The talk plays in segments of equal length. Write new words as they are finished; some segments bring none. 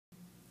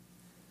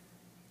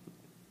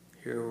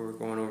Here we're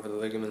going over the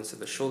ligaments of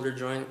the shoulder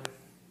joint.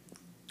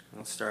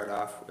 We'll start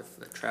off with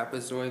the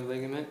trapezoid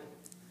ligament,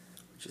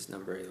 which is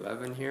number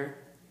 11 here.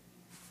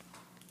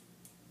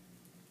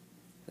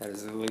 That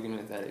is the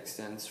ligament that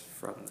extends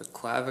from the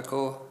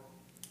clavicle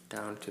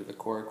down to the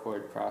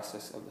coracoid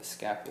process of the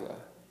scapula.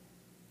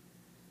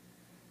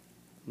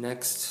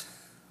 Next,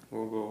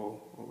 we'll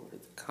go over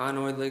the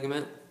conoid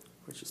ligament,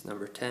 which is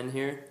number 10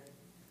 here.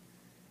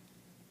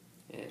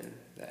 And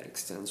that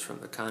extends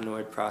from the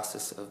conoid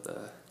process of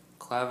the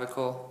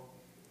clavicle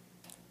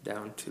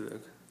down to the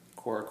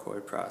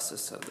coracoid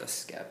process of the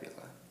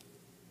scapula.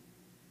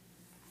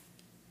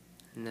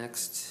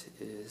 Next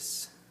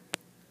is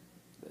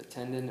the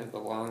tendon of the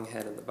long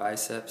head of the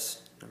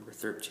biceps, number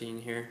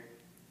 13 here.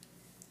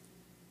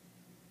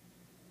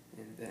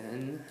 And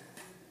then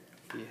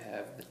we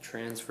have the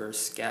transverse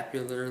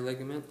scapular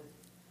ligament,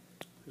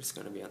 which is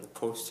going to be on the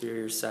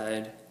posterior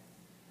side.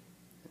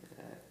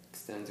 That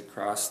extends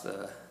across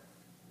the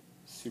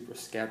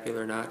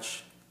suprascapular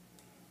notch.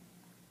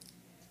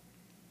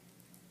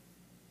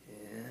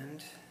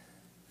 And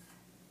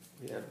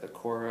we have the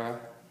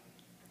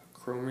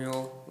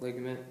coracoacromial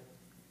ligament.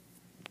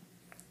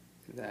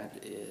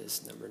 That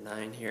is number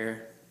 9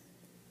 here.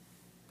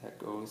 That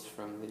goes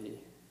from the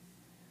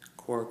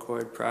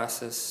coracoid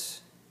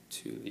process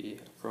to the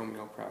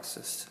acromial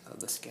process of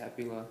the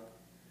scapula.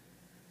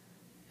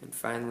 And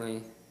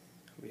finally,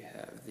 we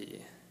have the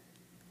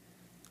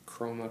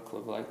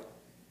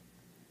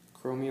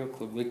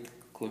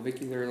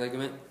acromioclavicular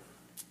ligament,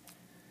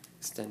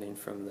 extending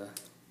from the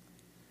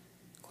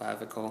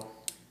clavicle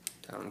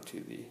down to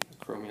the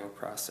acromial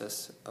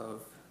process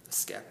of the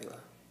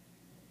scapula.